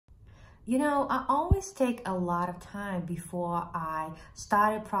You know, I always take a lot of time before I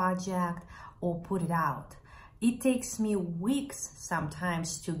start a project or put it out. It takes me weeks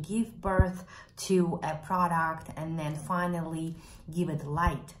sometimes to give birth to a product and then finally give it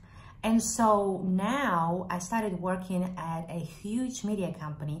light. And so now I started working at a huge media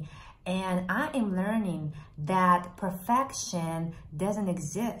company, and I am learning that perfection doesn't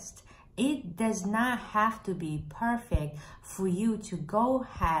exist. It does not have to be perfect for you to go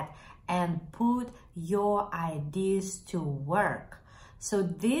ahead and put your ideas to work. So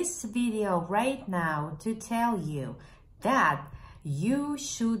this video right now to tell you that you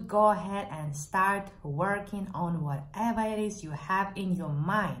should go ahead and start working on whatever it is you have in your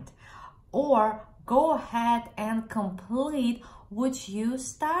mind, or go ahead and complete what you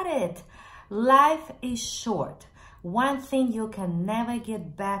started. Life is short. One thing you can never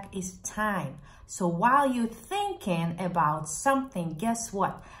get back is time. So while you're thinking about something, guess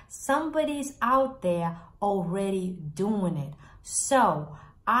what? Somebody's out there already doing it. So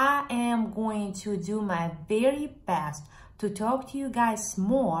I am going to do my very best to talk to you guys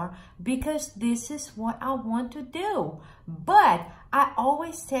more, because this is what I want to do. But I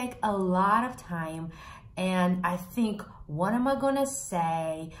always take a lot of time, and I think, what am I gonna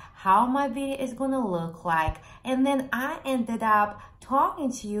say, how my video is gonna look like, and then I ended up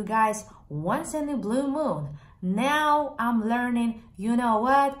talking to you guys once in a blue moon. Now I'm learning, you know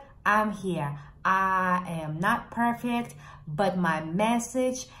what, I'm here. I am not perfect, but my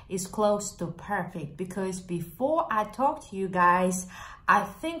message is close to perfect, because before I talk to you guys, I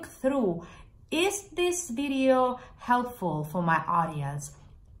think through, is this video helpful for my audience?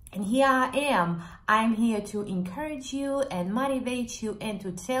 And here I am. I'm here to encourage you and motivate you, and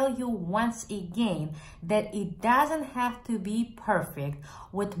to tell you once again that it doesn't have to be perfect.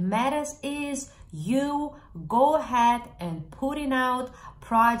 What matters is you go ahead and putting out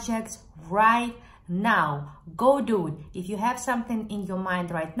projects right now. Go do it. If you have something in your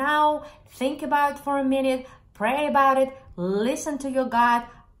mind right now, think about it for a minute, pray about it, listen to your gut,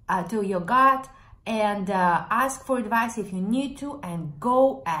 and ask for advice if you need to, and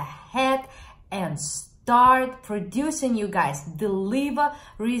go ahead and start producing, you guys. Deliver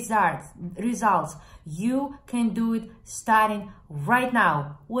results. You can do it starting right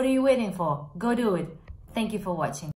now. What are you waiting for? Go do it. Thank you for watching.